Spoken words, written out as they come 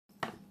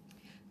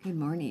Good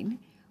morning.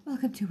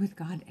 Welcome to With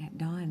God at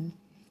Dawn.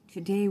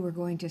 Today we're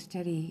going to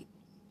study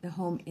the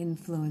home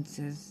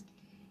influences.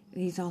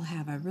 These all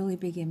have a really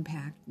big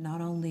impact,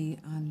 not only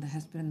on the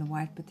husband and the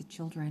wife, but the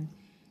children,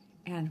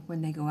 and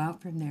when they go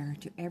out from there,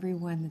 to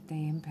everyone that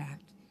they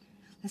impact.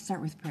 Let's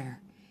start with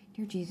prayer.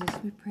 Dear Jesus,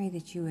 we pray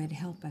that you would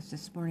help us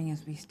this morning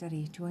as we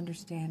study to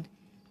understand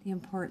the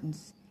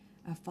importance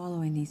of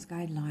following these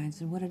guidelines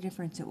and what a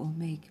difference it will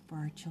make for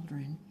our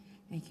children.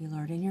 Thank you,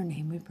 Lord. In your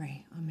name we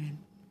pray. Amen.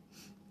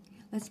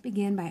 Let's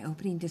begin by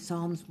opening to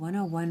Psalms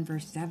 101,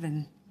 verse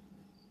 7.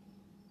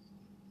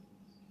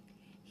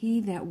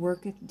 He that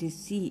worketh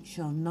deceit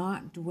shall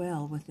not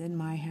dwell within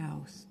my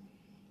house.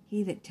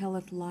 He that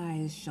telleth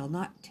lies shall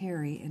not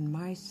tarry in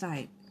my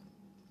sight.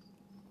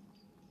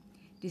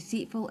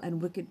 Deceitful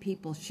and wicked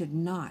people should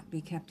not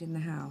be kept in the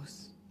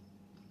house.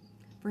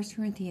 1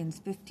 Corinthians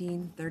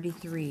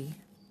 15:33.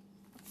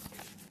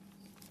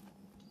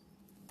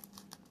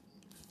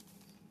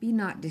 Be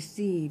not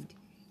deceived.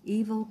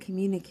 Evil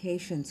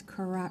communications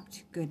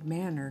corrupt good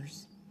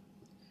manners.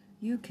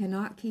 You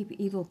cannot keep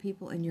evil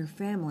people in your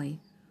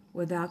family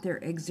without their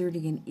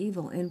exerting an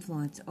evil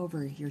influence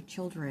over your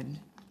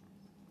children.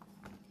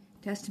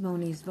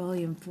 Testimonies,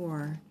 Volume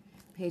 4,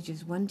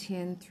 pages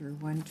 110 through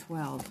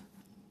 112.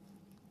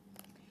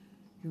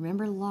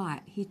 Remember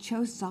Lot, he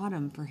chose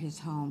Sodom for his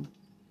home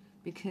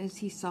because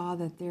he saw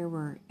that there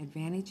were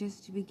advantages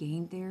to be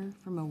gained there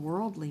from a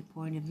worldly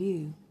point of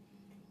view.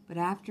 But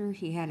after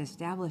he had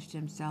established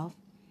himself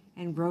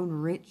and grown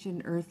rich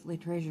in earthly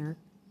treasure,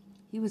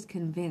 he was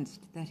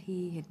convinced that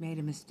he had made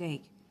a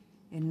mistake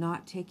in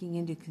not taking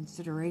into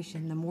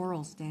consideration the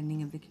moral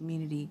standing of the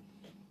community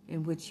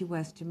in which he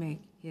was to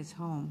make his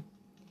home.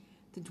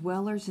 The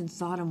dwellers in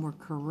Sodom were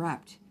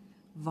corrupt.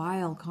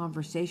 Vile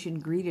conversation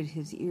greeted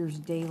his ears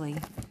daily.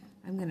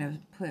 I'm going to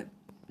put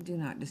Do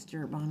Not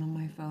Disturb on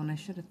my phone. I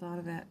should have thought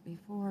of that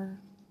before.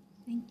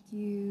 Thank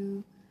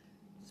you.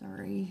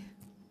 Sorry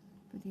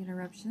for the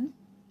interruption.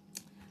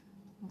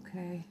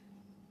 Okay.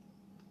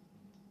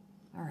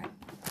 All right.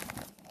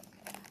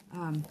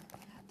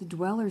 The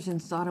dwellers in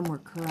Sodom were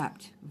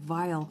corrupt.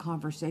 Vile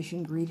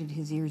conversation greeted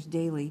his ears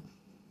daily,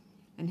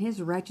 and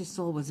his righteous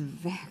soul was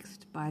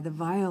vexed by the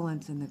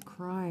violence and the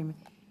crime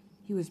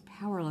he was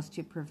powerless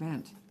to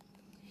prevent.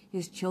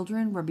 His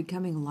children were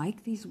becoming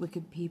like these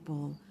wicked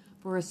people,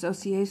 for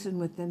association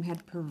with them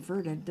had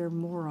perverted their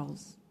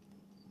morals.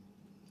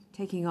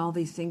 Taking all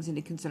these things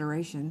into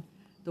consideration,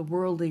 the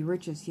worldly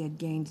riches he had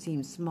gained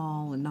seemed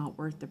small and not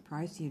worth the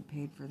price he had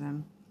paid for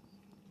them.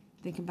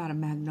 Think about a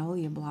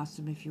magnolia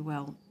blossom, if you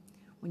will.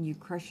 When you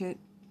crush it,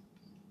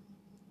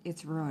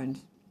 it's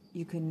ruined.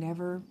 You can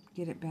never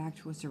get it back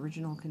to its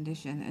original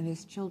condition, and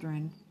his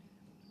children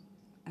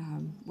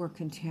were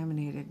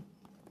contaminated.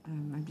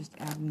 I'm just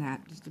adding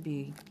that just to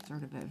be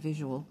sort of a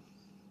visual.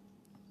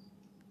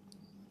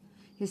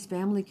 His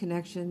family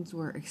connections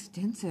were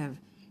extensive,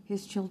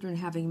 his children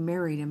having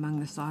married among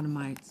the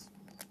Sodomites.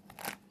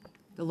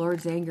 The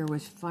Lord's anger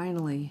was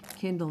finally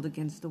kindled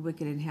against the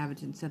wicked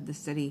inhabitants of the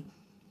city.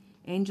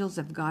 Angels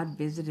of God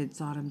visited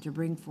Sodom to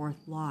bring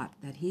forth Lot,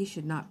 that he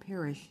should not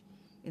perish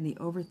in the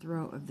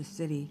overthrow of the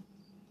city.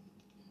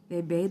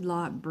 They bade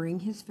Lot bring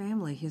his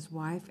family, his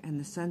wife, and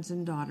the sons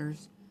and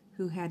daughters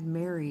who had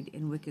married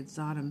in wicked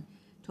Sodom,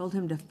 told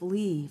him to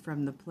flee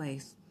from the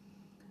place.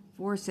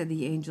 For, said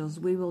the angels,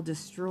 we will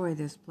destroy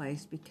this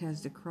place,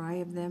 because the cry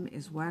of them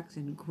is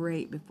waxen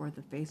great before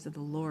the face of the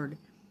Lord,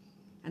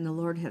 and the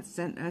Lord hath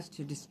sent us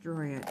to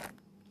destroy it.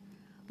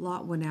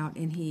 Lot went out,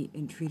 and he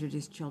entreated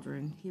his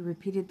children. He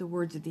repeated the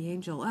words of the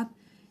angel, Up,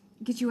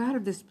 get you out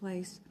of this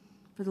place,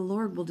 for the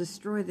Lord will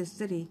destroy this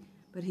city.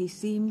 But he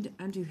seemed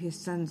unto his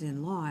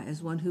sons-in-law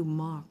as one who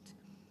mocked.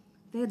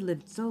 They had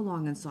lived so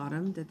long in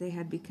Sodom that they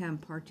had become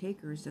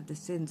partakers of the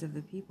sins of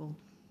the people,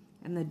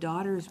 and the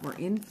daughters were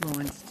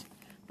influenced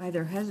by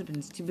their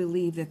husbands to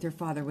believe that their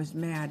father was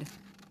mad.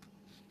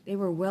 They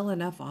were well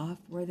enough off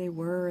where they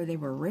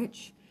were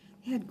rich.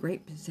 They had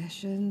great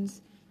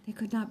possessions. They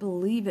could not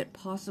believe it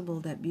possible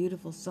that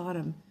beautiful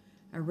Sodom,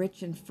 a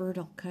rich and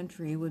fertile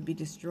country, would be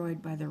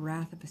destroyed by the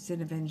wrath of a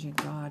sin-avenging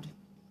God.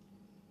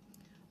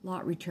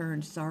 Lot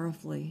returned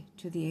sorrowfully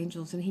to the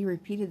angels, and he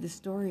repeated the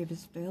story of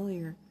his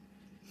failure.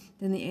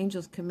 Then the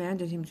angels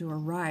commanded him to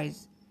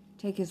arise,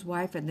 take his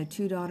wife and the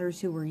 2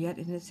 daughters who were yet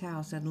in his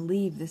house, and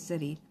leave the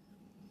city.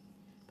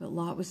 But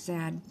Lot was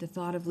sad. The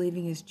thought of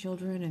leaving his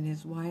children and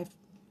his wife,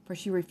 for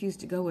she refused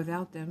to go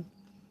without them,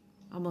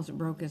 almost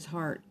broke his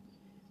heart.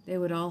 They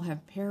would all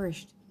have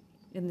perished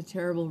in the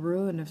terrible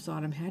ruin of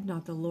Sodom had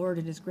not the Lord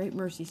in his great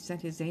mercy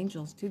sent his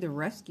angels to the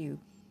rescue.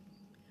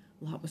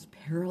 Lot was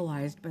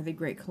paralyzed by the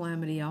great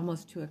calamity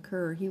almost to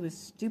occur. He was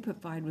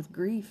stupefied with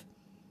grief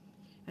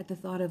at the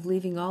thought of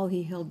leaving all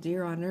he held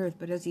dear on earth.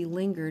 But as he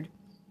lingered,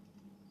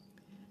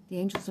 the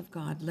angels of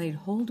God laid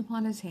hold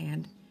upon his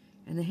hand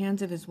and the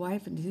hands of his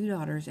wife and 2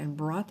 daughters, and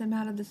brought them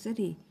out of the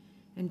city,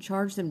 and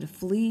charged them to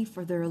flee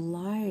for their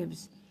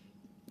lives,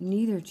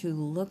 neither to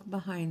look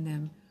behind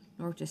them,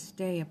 nor to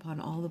stay upon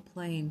all the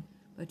plain,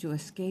 but to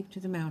escape to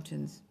the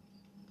mountains.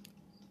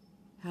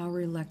 How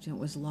reluctant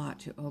was Lot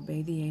to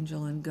obey the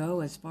angel and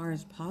go as far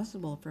as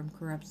possible from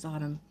corrupt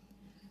Sodom.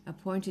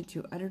 Appointed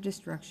to utter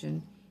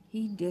destruction,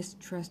 he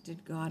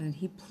distrusted God and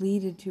he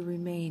pleaded to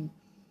remain.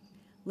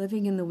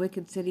 Living in the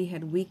wicked city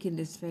had weakened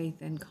his faith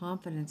and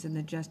confidence in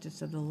the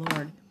justice of the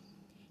Lord.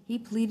 He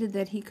pleaded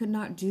that he could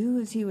not do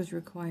as he was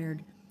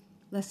required,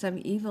 lest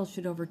some evil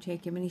should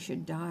overtake him and he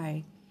should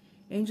die.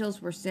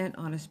 Angels were sent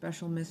on a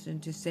special mission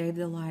to save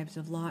the lives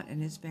of Lot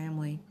and his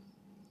family.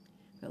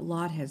 But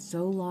Lot had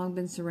so long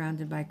been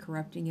surrounded by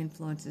corrupting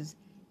influences,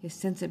 his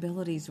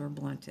sensibilities were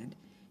blunted.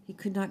 He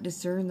could not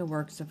discern the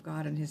works of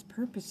God and his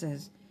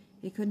purposes.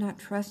 He could not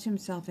trust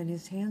himself in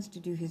his hands to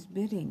do his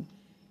bidding.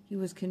 He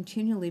was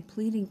continually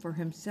pleading for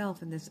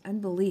himself, and this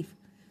unbelief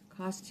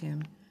cost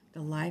him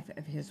the life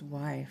of his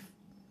wife.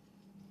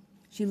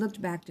 She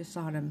looked back to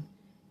Sodom,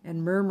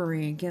 and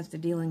murmuring against the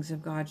dealings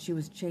of God, she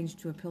was changed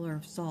to a pillar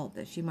of salt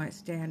that she might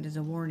stand as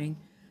a warning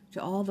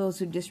to all those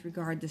who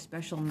disregard the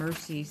special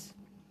mercies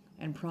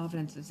and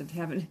providences of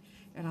heaven.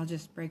 And I'll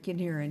just break in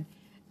here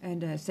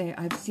and say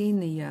I've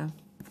seen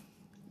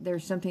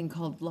there's something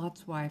called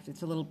Lot's wife.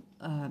 It's a little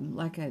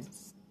like a,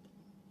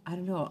 I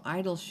don't know,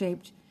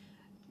 idol-shaped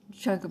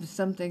chunk of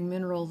something,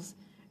 minerals,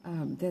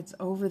 that's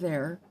over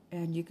there.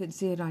 And you can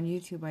see it on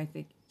YouTube, I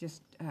think.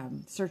 Just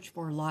search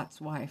for Lot's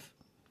wife.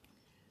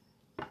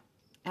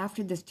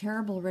 After this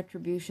terrible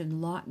retribution,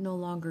 Lot no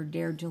longer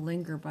dared to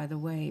linger by the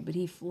way, but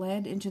he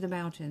fled into the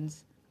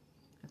mountains.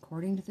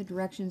 According to the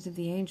directions of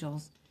the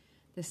angels,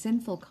 the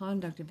sinful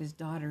conduct of his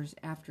daughters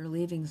after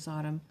leaving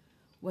Sodom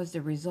was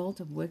the result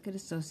of wicked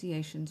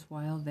associations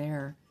while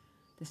there.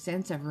 The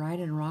sense of right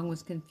and wrong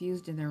was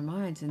confused in their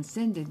minds, and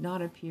sin did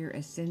not appear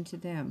as sin to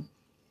them.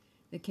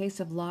 The case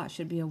of Lot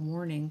should be a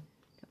warning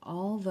to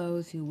all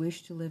those who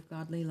wish to live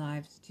godly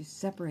lives to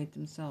separate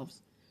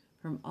themselves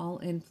from all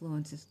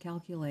influences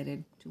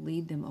calculated to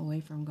lead them away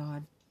from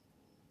God.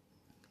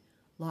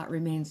 Lot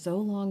remained so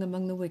long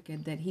among the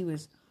wicked that he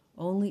was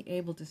only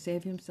able to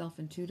save himself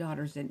and 2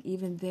 daughters, and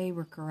even they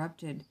were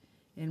corrupted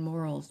in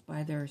morals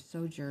by their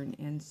sojourn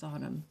in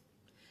Sodom.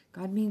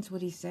 God means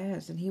what he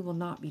says, and he will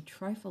not be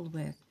trifled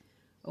with.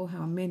 Oh,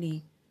 how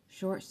many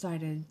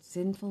short-sighted,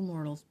 sinful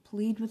mortals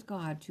plead with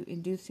God to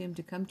induce him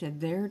to come to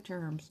their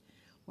terms,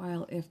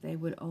 while if they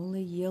would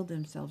only yield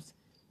themselves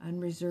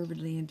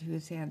unreservedly into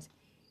his hands,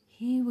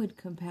 he would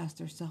compass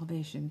their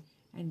salvation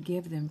and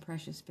give them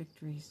precious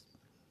victories.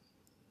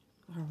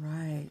 All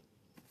right.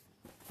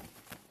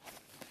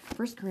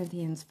 1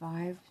 Corinthians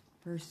 5,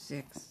 verse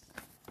 6.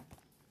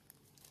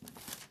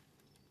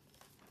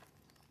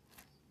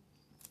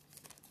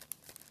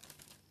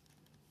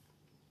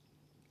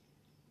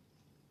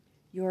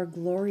 Your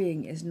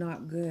glorying is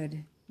not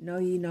good. Know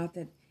ye not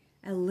that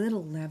a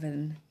little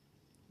leaven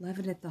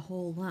leaveneth the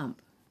whole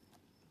lump?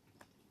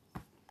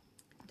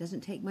 It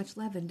doesn't take much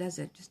leaven, does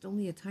it? Just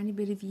only a tiny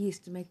bit of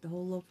yeast to make the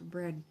whole loaf of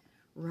bread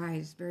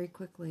rise very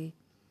quickly.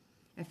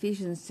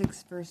 Ephesians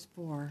 6, verse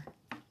 4.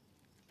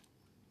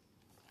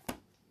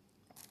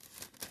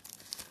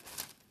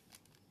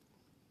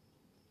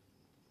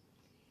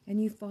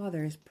 And you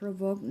fathers,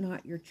 provoke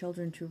not your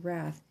children to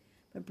wrath,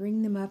 but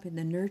bring them up in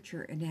the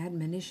nurture and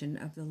admonition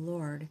of the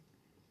Lord.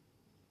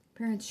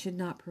 Parents should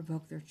not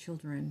provoke their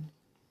children.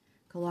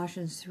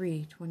 Colossians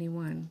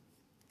 3:21.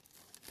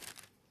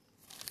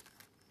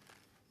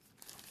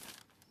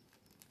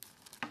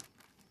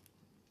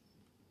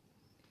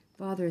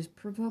 Fathers,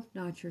 provoke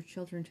not your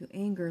children to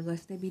anger,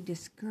 lest they be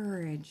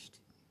discouraged.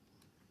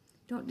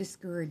 Don't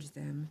discourage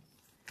them.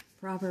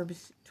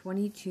 Proverbs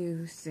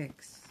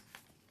 22:6.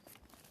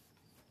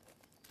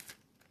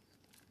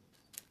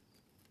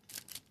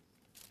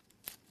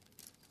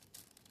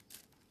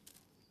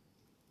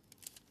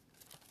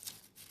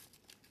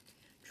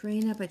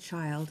 Train up a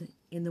child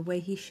in the way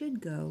he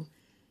should go,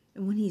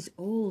 and when he's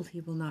old, he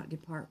will not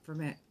depart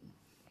from it.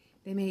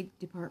 They may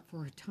depart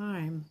for a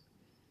time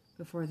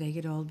before they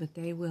get old, but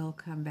they will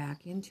come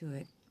back into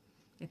it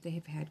if they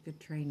have had good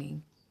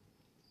training.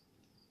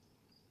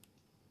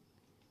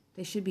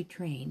 They should be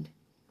trained,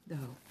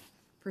 though.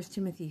 1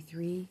 Timothy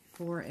 3,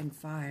 4, and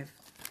 5.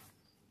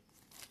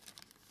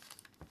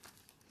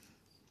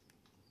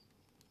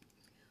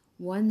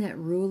 One that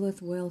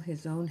ruleth well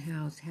his own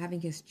house,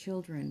 having his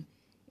children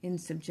in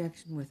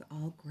subjection with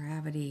all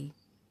gravity.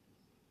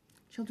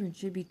 Children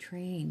should be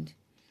trained.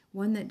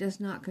 One that does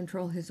not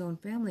control his own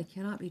family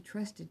cannot be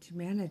trusted to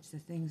manage the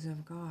things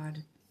of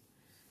God.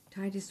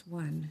 Titus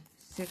 1,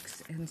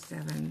 6 and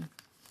 7.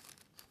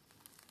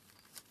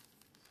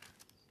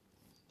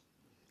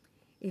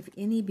 If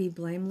any be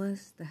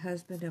blameless, the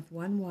husband of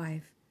one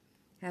wife,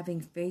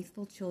 having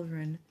faithful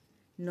children,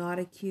 not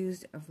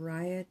accused of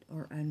riot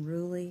or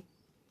unruly.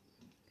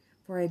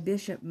 For a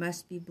bishop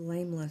must be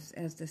blameless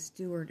as the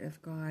steward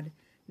of God,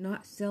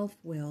 not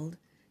self-willed,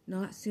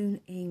 not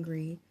soon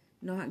angry,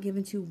 not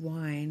given to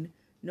wine,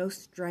 no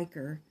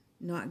striker,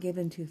 not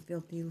given to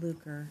filthy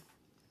lucre,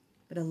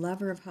 but a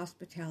lover of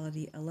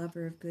hospitality, a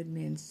lover of good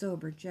men,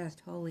 sober,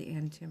 just, holy,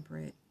 and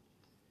temperate.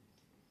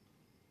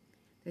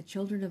 The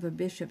children of a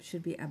bishop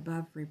should be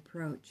above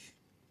reproach.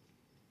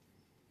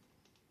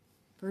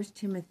 1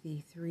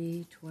 Timothy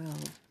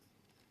 3:12.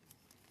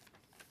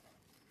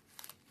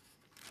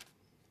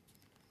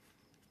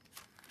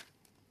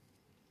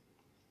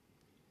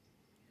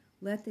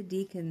 Let the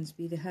deacons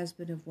be the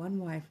husband of one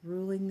wife,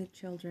 ruling the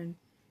children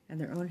and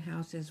their own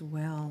house as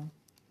well.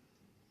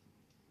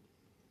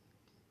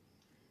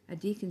 A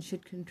deacon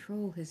should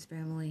control his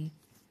family.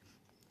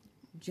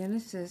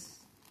 Genesis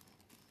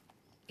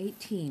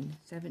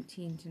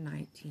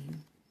 18:17-19.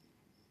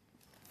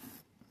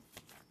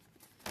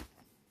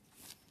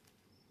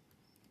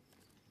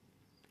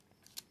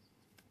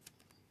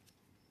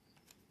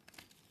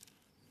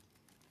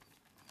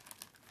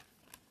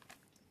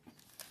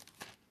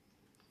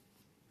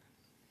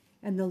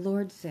 And the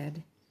Lord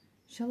said,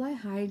 Shall I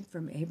hide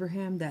from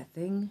Abraham that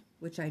thing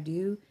which I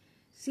do,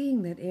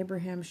 seeing that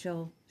Abraham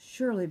shall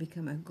surely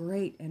become a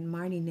great and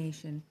mighty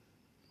nation,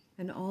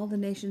 and all the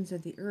nations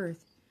of the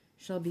earth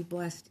shall be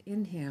blessed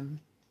in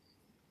him?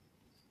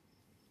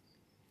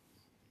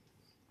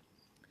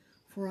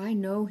 For I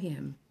know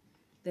him,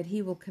 that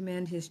he will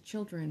command his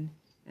children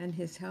and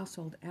his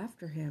household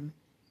after him,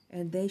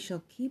 and they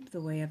shall keep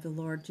the way of the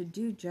Lord to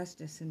do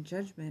justice and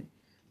judgment,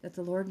 that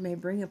the Lord may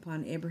bring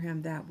upon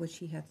Abraham that which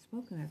he hath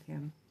spoken of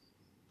him.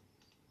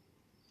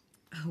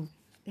 Oh,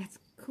 that's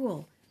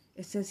cool.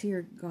 It says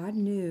here, God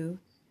knew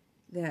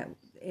that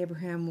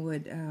Abraham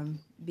would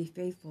be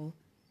faithful,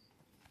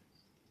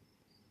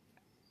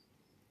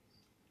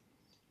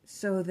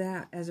 so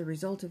that as a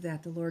result of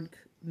that, the Lord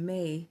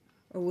may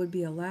or would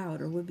be allowed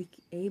or would be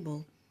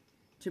able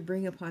to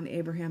bring upon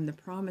Abraham the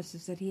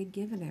promises that he had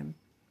given him.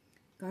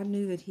 God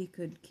knew that he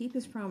could keep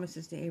his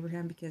promises to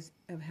Abraham because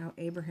of how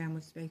Abraham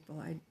was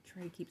faithful. I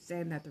try to keep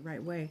saying that the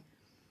right way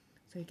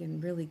so you can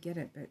really get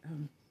it. But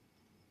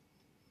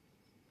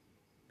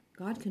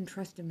God can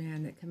trust a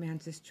man that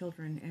commands his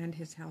children and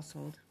his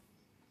household.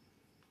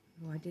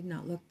 Oh, I did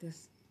not look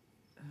this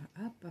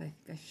up, but I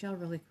think I shall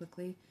really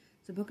quickly.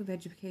 It's the Book of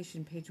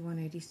Education, page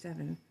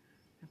 187.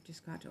 I've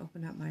just got to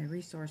open up my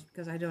resource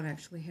because I don't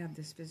actually have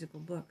this physical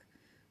book.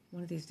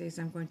 One of these days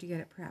I'm going to get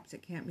it perhaps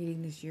at camp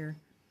meeting this year.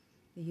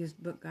 The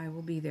used book guy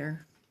will be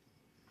there.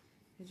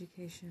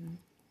 Education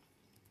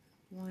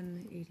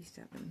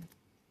 187.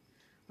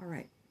 All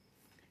right.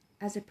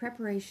 As a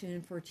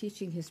preparation for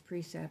teaching his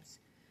precepts,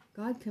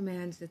 God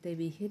commands that they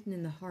be hidden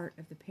in the heart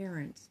of the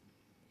parents.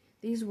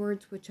 These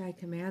words which I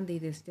command thee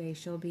this day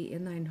shall be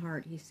in thine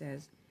heart, he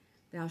says.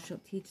 Thou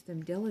shalt teach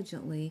them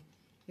diligently.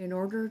 In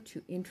order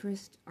to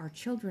interest our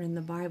children in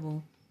the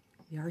Bible,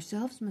 we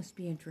ourselves must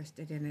be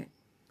interested in it.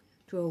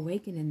 To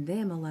awaken in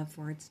them a love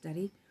for its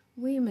study,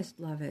 we must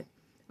love it.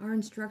 Our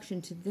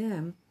instruction to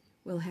them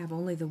will have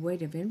only the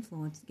weight of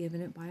influence given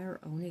it by our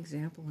own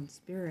example and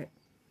spirit.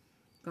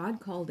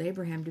 God called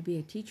Abraham to be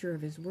a teacher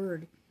of his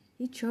word.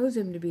 He chose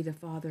him to be the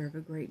father of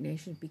a great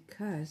nation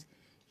because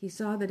he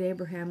saw that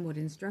Abraham would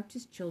instruct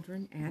his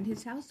children and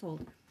his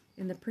household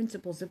in the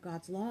principles of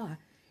God's law.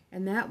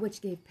 And that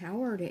which gave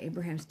power to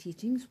Abraham's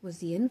teachings was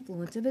the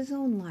influence of his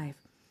own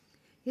life.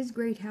 His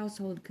great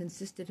household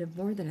consisted of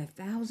more than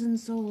 1,000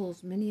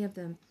 souls, many of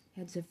them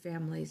heads of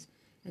families,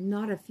 and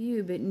not a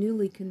few but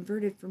newly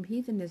converted from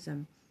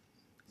heathenism.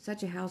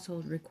 Such a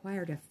household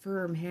required a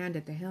firm hand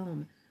at the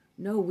helm.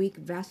 No weak,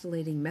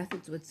 vacillating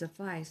methods would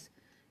suffice.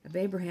 Of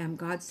Abraham,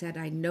 God said,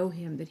 I know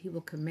him, that he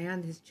will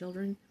command his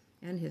children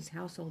and his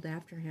household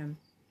after him.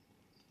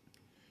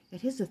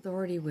 Yet his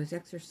authority was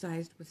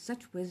exercised with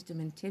such wisdom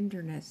and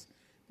tenderness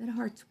that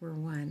hearts were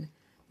won.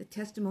 The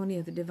testimony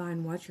of the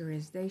divine watcher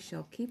is, they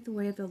shall keep the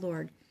way of the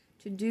Lord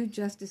to do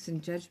justice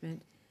and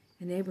judgment.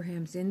 And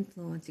Abraham's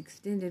influence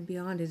extended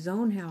beyond his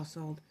own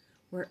household,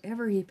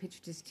 wherever he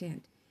pitched his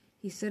tent.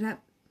 He set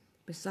up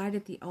beside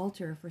it the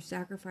altar for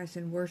sacrifice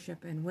and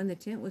worship, and when the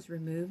tent was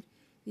removed,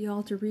 the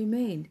altar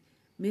remained.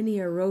 Many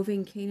a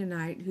roving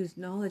Canaanite, whose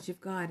knowledge of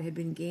God had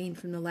been gained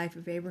from the life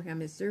of Abraham,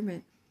 his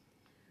servant,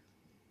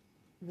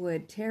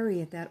 would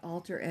tarry at that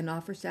altar and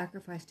offer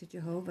sacrifice to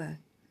Jehovah.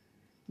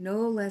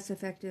 No less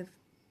effective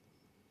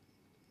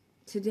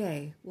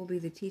today will be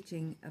the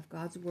teaching of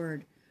God's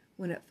word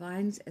when it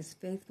finds as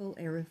faithful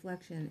a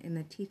reflection in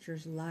the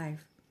teacher's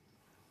life.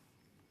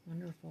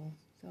 Wonderful.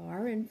 So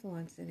our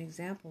influence and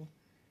example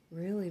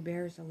really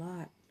bears a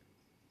lot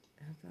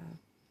of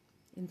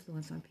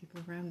influence on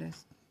people around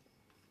us.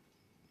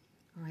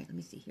 All right, let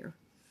me see here.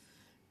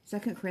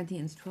 2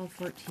 Corinthians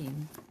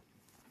 12:14.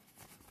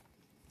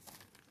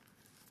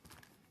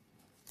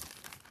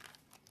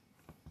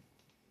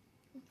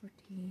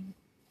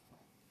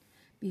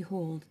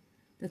 Behold,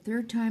 the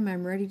third time I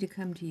am ready to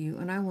come to you,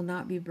 and I will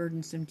not be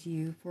burdensome to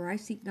you, for I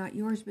seek not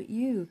yours but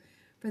you.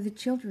 For the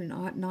children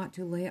ought not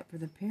to lay up for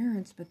the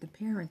parents, but the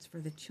parents for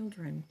the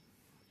children.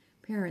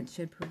 Parents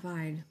should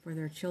provide for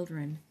their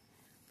children.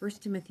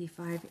 1 Timothy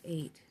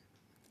 5:8.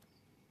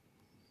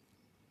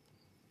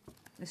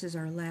 This is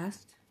our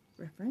last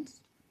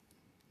reference.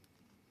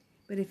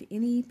 But if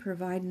any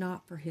provide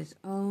not for his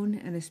own,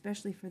 and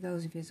especially for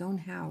those of his own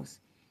house,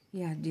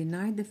 he hath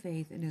denied the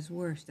faith and is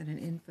worse than an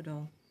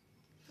infidel.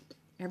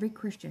 Every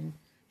Christian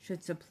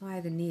should supply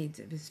the needs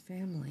of his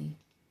family.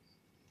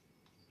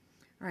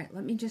 All right,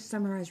 let me just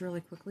summarize really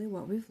quickly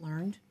what we've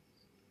learned.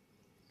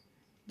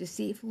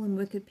 Deceitful and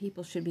wicked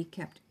people should be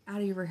kept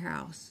out of your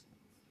house.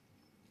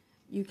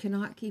 You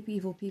cannot keep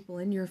evil people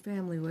in your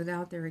family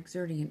without their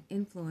exerting an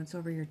influence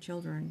over your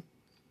children.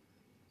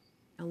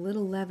 A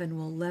little leaven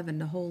will leaven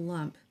the whole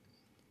lump.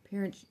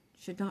 Parents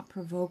should not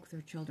provoke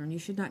their children. You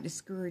should not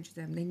discourage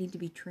them. They need to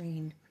be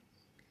trained.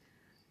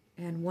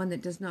 And one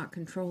that does not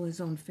control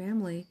his own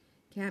family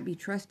can't be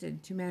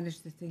trusted to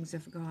manage the things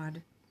of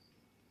God.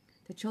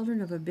 The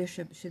children of a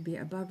bishop should be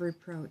above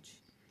reproach.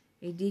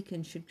 A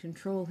deacon should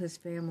control his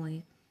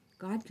family.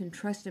 God can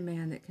trust a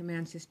man that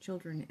commands his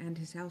children and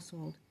his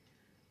household.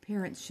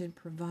 Parents should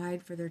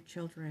provide for their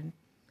children.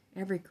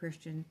 Every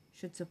Christian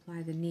should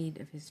supply the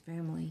need of his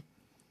family.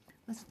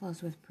 Let's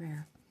close with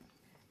prayer.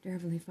 Dear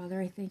Heavenly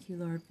Father, I thank you,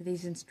 Lord, for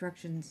these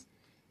instructions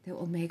that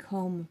will make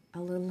home a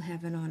little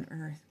heaven on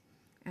earth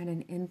and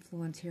an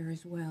influence here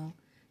as well.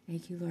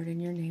 Thank you, Lord. In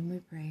your name we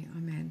pray.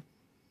 Amen.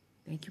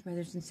 Thank you,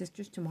 brothers and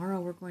sisters.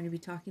 Tomorrow we're going to be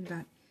talking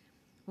about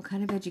what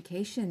kind of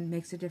education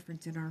makes a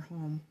difference in our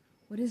home.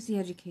 What is the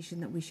education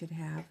that we should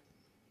have,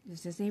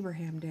 just as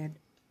Abraham did?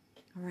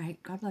 All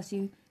right. God bless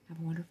you. Have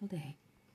a wonderful day.